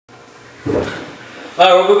Alright,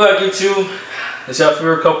 welcome back YouTube. It's our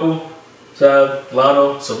favorite couple, Sav,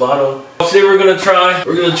 Lano, Savano. Today we're gonna try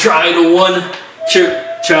the one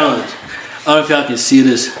chip challenge. I don't know if y'all can see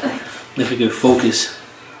this, if you can focus.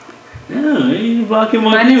 Yeah, you're blocking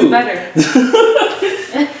my view. Mine is better.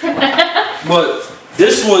 But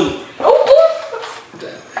this one,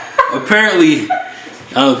 apparently,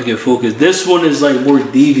 I don't know if you can focus. This one is like more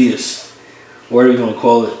devious. What are we gonna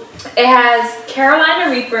call it? It has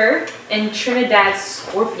Carolina Reaper and Trinidad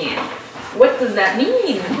Scorpion. What does that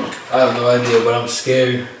mean? I have no idea, but I'm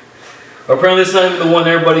scared. Apparently it's not even the one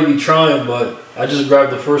everybody be trying, but I just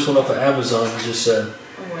grabbed the first one off of Amazon and just said,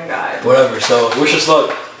 Oh my god. whatever. So wish us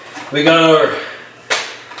luck. We got our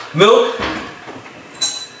milk,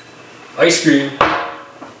 ice cream,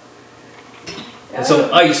 and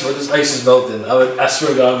some ice, but this ice is melting. I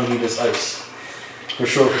swear to God, I'm gonna need this ice. For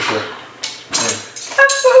sure, for sure. Yeah. I'm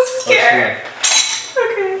so scared.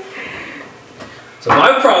 Okay. So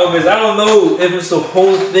my problem is I don't know if it's the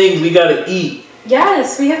whole thing we gotta eat.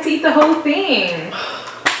 Yes, we have to eat the whole thing.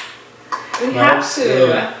 We have to.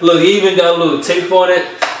 Yeah. Look, he even got a little tape on it.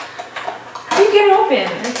 How do you get it open?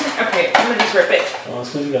 Okay, I'm gonna just rip it. Oh,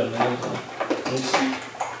 it's because you got nails on. Let me see.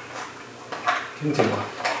 Give me take one.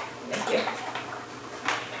 Thank you.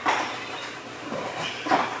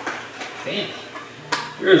 Damn.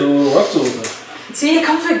 Yours a little rough to open. See, it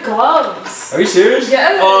comes with gloves. Are you serious?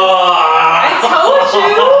 Yes. Oh. I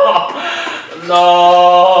told you.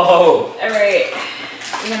 No. Alright.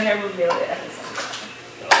 I'm gonna reveal it at the same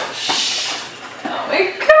time. Oh my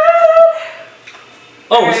god.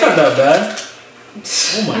 Oh, it's not that bad.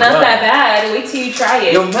 Oh my Not God. that bad. Wait till you try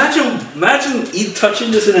it. Yo, imagine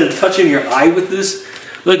touching this and then touching your eye with this.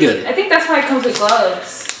 Look at it. I think that's why it comes with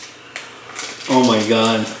gloves. Oh my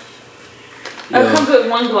God. It comes with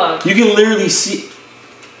one glove. You can literally see.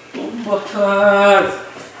 Oh my God.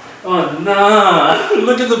 Oh nah.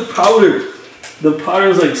 Look at the powder. The powder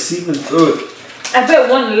is like seeping through it. I bet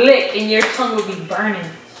one lick and your tongue would be burning.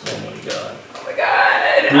 Oh my God. Oh my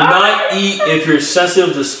god. Do not eat if you're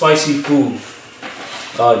sensitive to spicy food.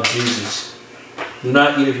 Oh Jesus. Do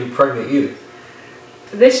not eat if you're pregnant either.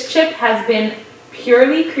 This chip has been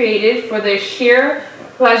purely created for the sheer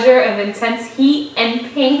pleasure of intense heat and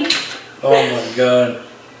pain. Oh my God.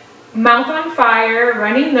 Mouth on fire,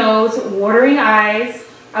 running nose, watering eyes,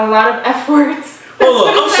 a lot of F words. Hold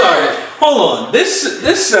on, I'm sorry. Hold on.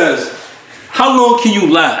 This says, how long can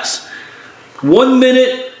you last? 1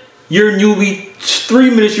 minute, you're a newbie.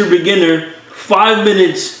 3 minutes, you're a beginner. 5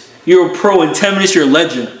 minutes, you're a pro. And 10 minutes, you're a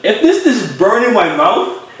legend. If this is burning my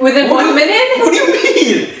mouth. Within 1 minute? What do you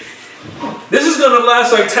mean? This is going to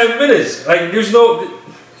last like 10 minutes. Like, there's no.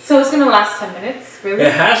 So it's going to last 10 minutes? Really?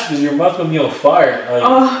 It has to. Your mouth's going to be on fire. Like,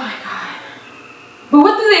 Oh my god. But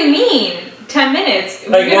what do they mean? 10 minutes?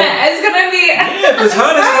 Like, it's gonna be. Yeah, it's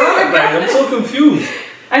hot as hot. Like, I'm so confused.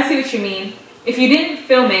 I see what you mean. If you didn't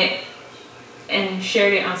film it and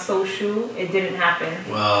shared it on social, it didn't happen.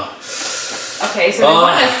 Wow. Okay, so they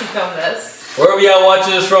want us to film this. Wherever y'all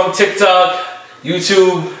watching this from, TikTok,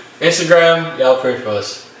 YouTube, Instagram, y'all pray for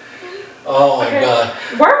us. Oh my God.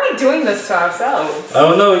 Why are we doing this to ourselves? I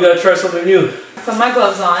don't know, we gotta try something new. Put my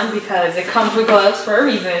gloves on because it comes with gloves for a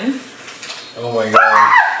reason. Oh my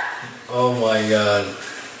God. Oh my God.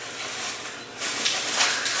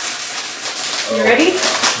 You ready?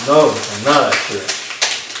 No, I'm not actually.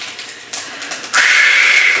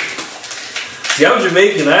 See, I'm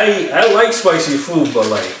Jamaican. I like spicy food, but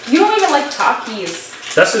like. You don't even like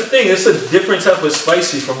Takis. That's the thing. It's a different type of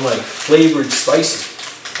spicy from like flavored spicy.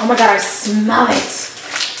 Oh my god, I smell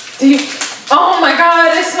it. Do you? Oh my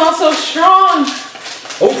god, it smells so strong.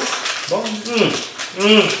 Oh.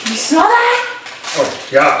 You smell that? Oh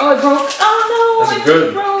yeah. Oh, it broke. Oh no, That's it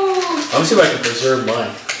good. broke. Let me see if I can preserve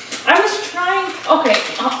mine. I was trying. Okay.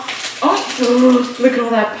 Look at all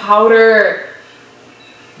that powder.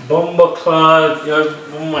 Bomba clot.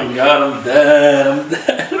 Oh my God, I'm dead. I'm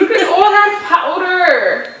dead. Look at all that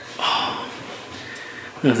powder.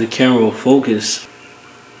 If the camera will focus.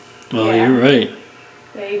 Oh, Yeah. you're right.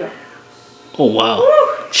 There you go. Oh wow.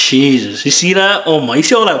 Woo. Jesus. You see that? Oh my, you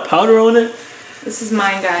see all that powder on it? This is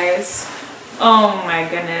mine, guys. Oh my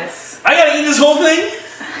goodness. I gotta eat this whole thing?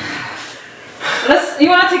 You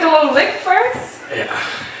want to take a little lick first? Yeah.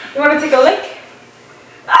 You want to take a lick?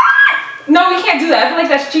 Ah! No, we can't do that. I feel like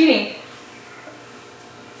that's cheating.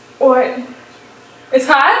 What? It's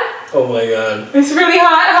hot? Oh my God. It's really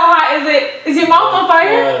hot? How hot is it? Is your mouth on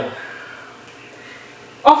fire?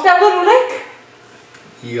 Off that little lick?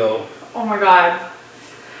 Yo. Oh my God.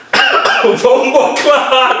 Bomba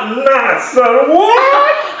clot. Nah, son.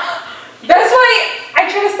 What? That's why I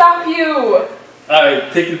try to stop you.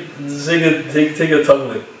 Alright, take a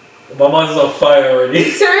tumbling. My mouth is on fire already.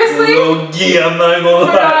 Seriously? No, yeah, I'm not even Oh gonna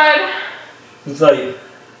my lie. god. It's like,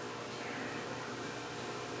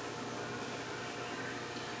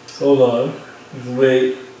 hold on, just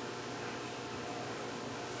wait.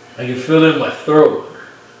 I can feel it in my throat.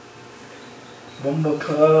 Oh my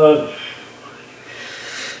god.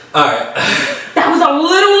 Alright. That was a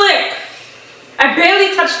little lick. I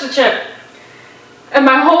barely touched the chip. And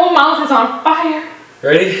my whole mouth is on fire.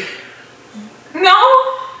 Ready? No.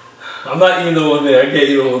 I'm not eating the whole thing. I can't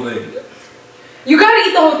eat the whole thing. You gotta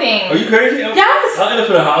eat the whole thing. Are you crazy? Yes. I'll end up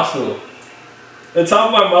in a hospital. The top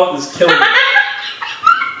of my mouth is killing me.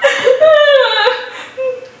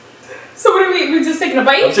 So what are we just taking a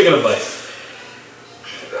bite? I'm taking a bite.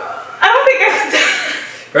 I don't think I can.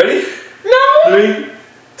 Ready? No. 3,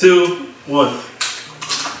 2, 1.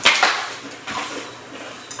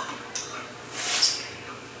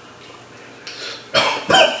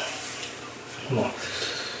 Come on.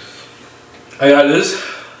 I got this.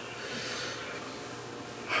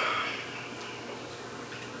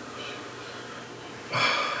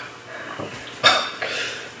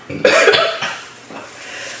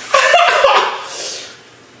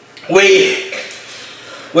 Wait.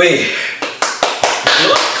 Blood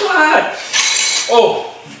clot.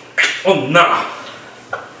 Oh, nah.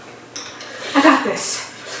 I got this.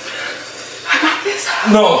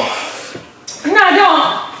 No. No, I don't.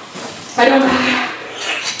 I don't got it.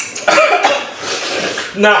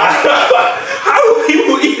 Nah. How do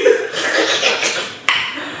people eat it?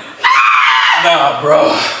 Nah,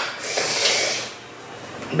 bro.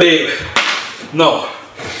 Babe. No.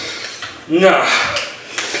 Nah.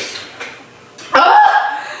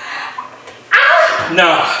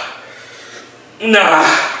 Nah.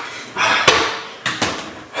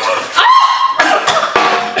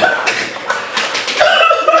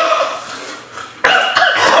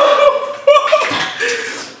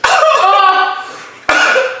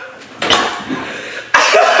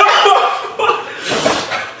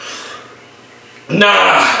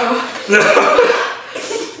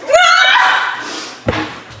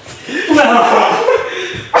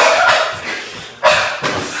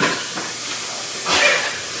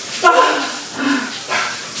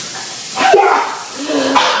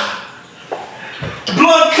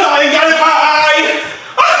 Blood clot, I got it in my eye.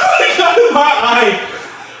 I got it in my eye.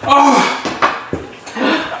 Oh.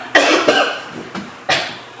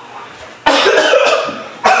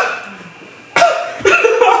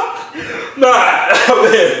 Nah,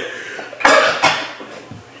 man.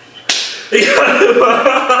 He got it in my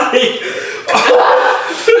eye.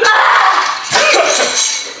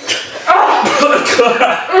 Blood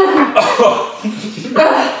clot.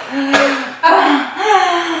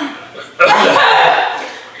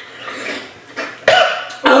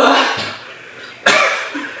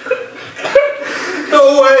 No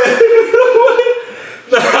way.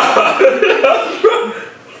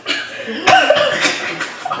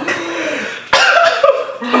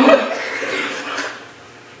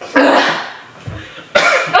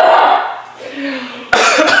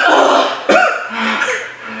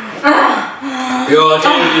 Yo, I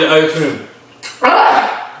can't eat ice cream.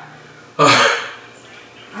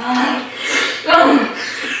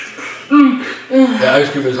 The ice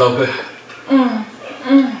cream is helping.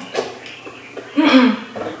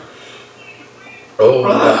 Oh,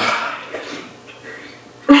 nah.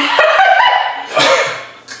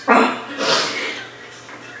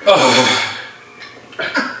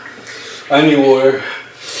 I need water.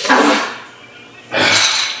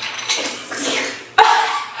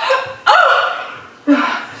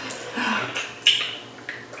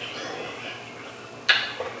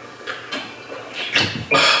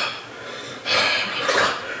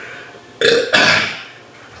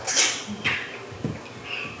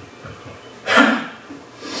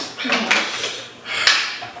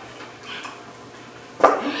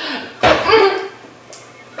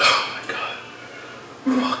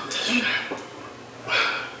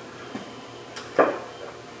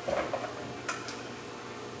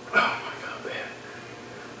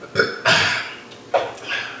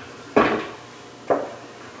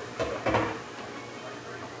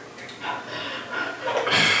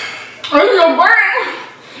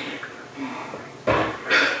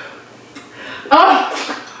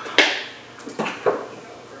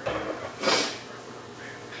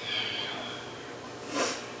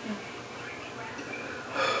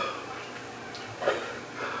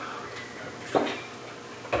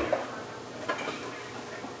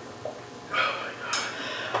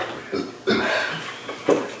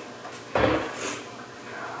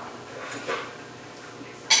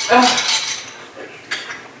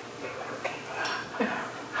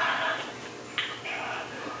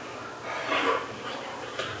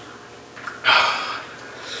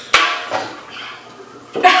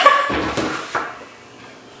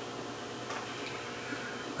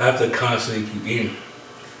 have to constantly keep eating.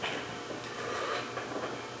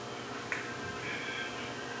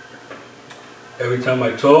 Every time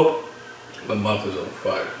I talk, my mouth is on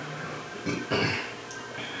fire.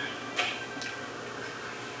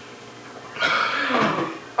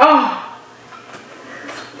 Oh.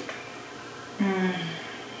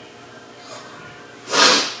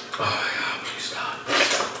 Oh yeah, please stop.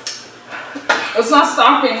 It's not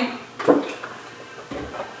stopping.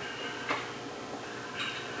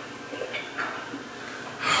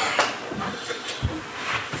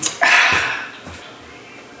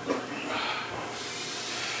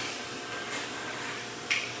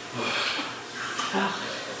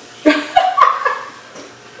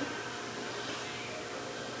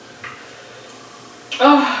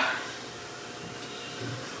 Oh.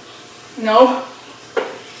 No.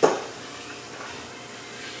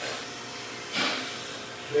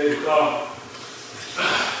 There you go.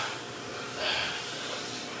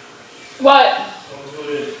 What?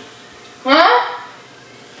 Huh?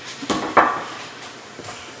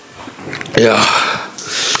 Yeah.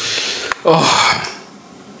 Oh.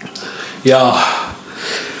 Yeah.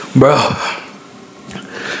 Bro.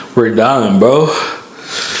 We're dying, bro.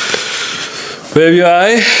 Baby, you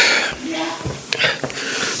alright? Yeah.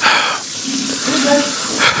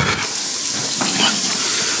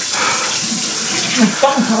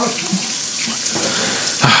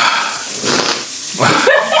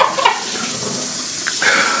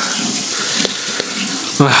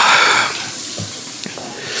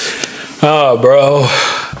 Oh, bro.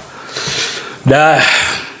 That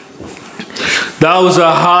was the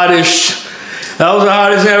hottest. That was the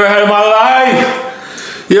hottest I ever had in my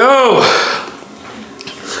life. Yo.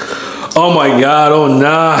 Oh my God. Oh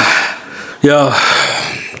nah. Yo.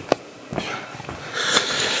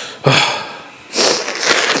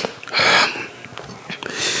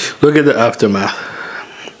 Look at the aftermath.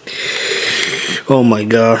 Oh my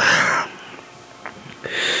God.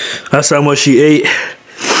 That's how much she ate.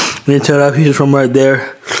 Let me tell that piece from right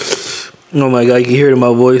there. Oh my God, you can hear it in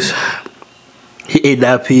my voice. He ate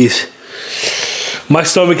that piece. My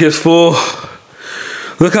stomach is full.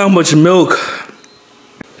 Look how much milk.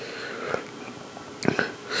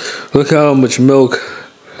 Look how much milk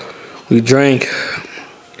we drank.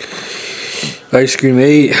 Ice cream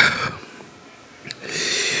ate.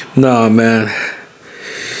 Nah, man.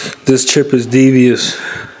 This chip is devious.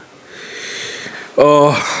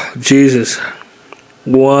 Oh, Jesus.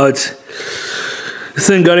 What? This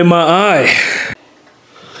thing got in my eye.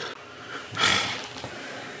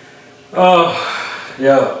 Oh,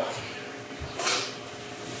 yeah.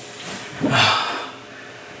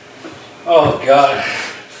 Oh, God.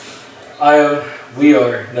 We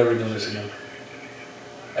are never doing this again.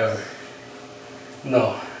 Ever.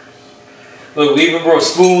 No. Look, we even brought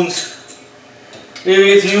spoons. We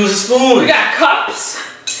didn't get to use a spoon. We got cups.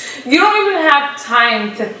 You don't even have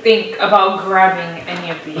time to think about grabbing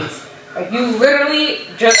any of these. Like, you literally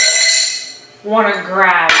just want to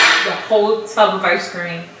grab the whole tub of ice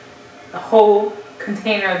cream, the whole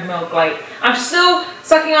container of milk. Like, I'm still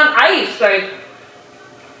sucking on ice. Like,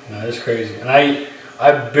 nah, it's crazy. And I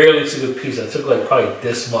barely took a piece. I took like probably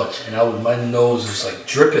this much, and my nose was like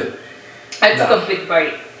dripping. I took a big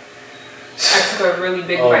bite. I took a really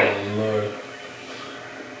big bite. Oh Lord.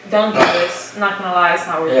 Don't do this. Not gonna lie, it's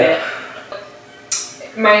not worth it.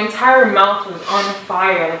 My entire mouth was on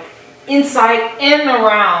fire, like inside and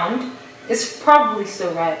around. It's probably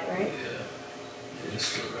still red, right? Yeah, it's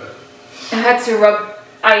still red. I had to rub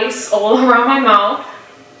ice all around my mouth.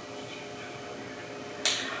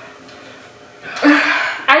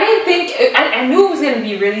 I didn't think, I knew it was gonna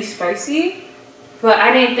be really spicy, but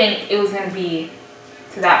I didn't think it was gonna be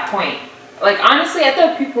to that point. Like, honestly, I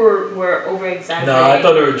thought people were over-exaggerating. No, I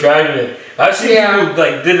thought they were dragging it. I've seen people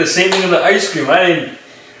like did the same thing with the ice cream. I didn't.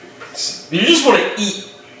 You just want to eat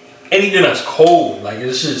anything that's cold. Like,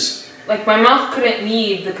 it's just. Like, my mouth couldn't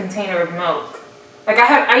leave the container of milk. Like, I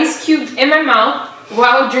had ice cubes in my mouth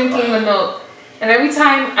while drinking the milk. And every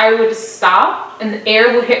time I would stop and the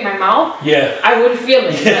air would hit my mouth, yeah, I would feel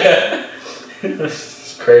it. Yeah.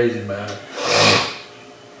 It's crazy, man.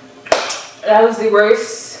 That was the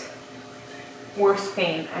worst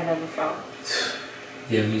pain I've ever felt.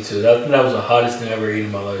 Yeah, me too. That was the hottest thing I ever eaten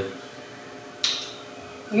in my life.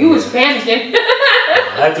 You was panicking. I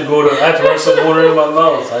had to run some water in my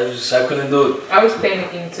mouth. I couldn't do it. I was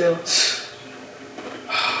panicking too.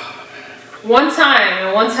 One time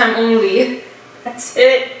and one time only. That's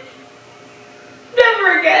it.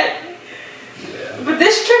 Never again. Yeah. But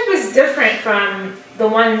this trip is different from the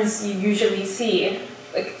ones you usually see.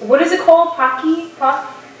 Like, what is it called? Pocky?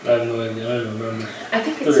 Pop? I have no idea. I don't remember. I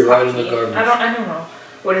think it's right in Pocky. the garbage. I don't know.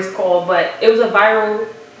 what it's called, but it was a viral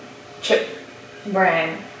chip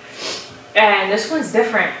brand. And this one's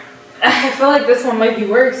different. I feel like this one might be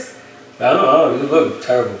worse. I don't know. It looked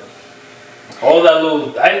terrible. All that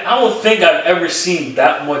little... I don't think I've ever seen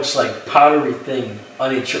that much, like, powdery thing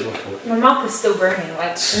on a chip before. My mouth is still burning.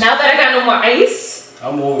 Like, now that I got no more ice.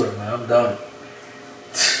 I'm over it, man. I'm done.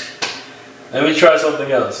 Let me try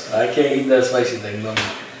something else. I can't eat that spicy thing no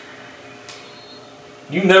more.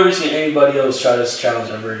 You've never seen anybody else try this challenge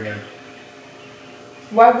ever again.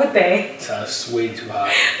 Why would they? It's way too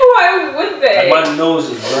hot. Why would they? Like, my nose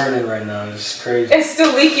is burning right now. It's crazy. It's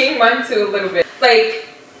still leaking. Mine too a little bit. Like,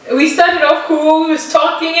 we started off cool. We was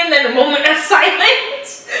talking, and then a moment of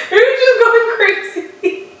silence. We were just going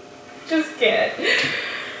crazy. Just can't.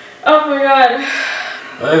 Oh my god.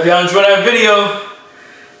 Well, if y'all enjoyed that video,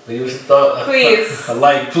 leave us a thought. Please. A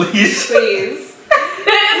like, please. Please.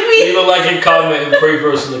 Leave a like and comment and pray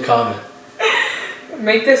for us in the comment.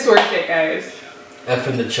 Make this worth it, guys. F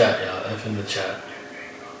in the chat, y'all. F in the chat.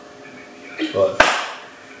 But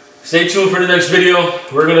stay tuned for the next video.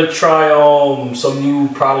 We're gonna try some new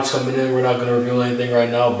products coming in. We're not gonna reveal anything right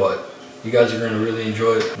now, but you guys are gonna really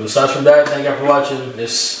enjoy it. But aside from that, thank you for watching.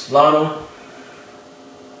 It's Lano.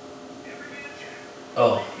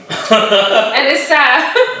 Oh. And it's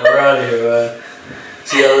sad. We're out of here, man.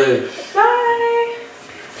 See y'all later. Bye.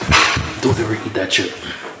 Don't ever eat that chip.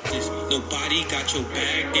 Nobody got your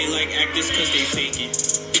back. They like actors cause they fake it.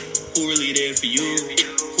 Who really there for you?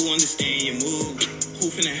 Who understand your mood?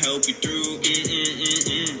 Who finna help you through?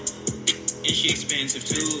 And she expensive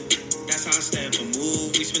too. That's how I step and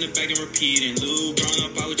move. We spin it back and repeat and loop.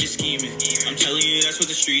 Growing up, I was just scheming. I'm telling you, that's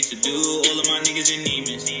what the streets would do. All of my niggas in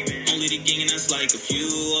demons. Only the gang and that's like a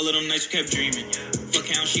few. All of them nights we kept dreaming. Fuck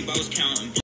count sheep, I was counting.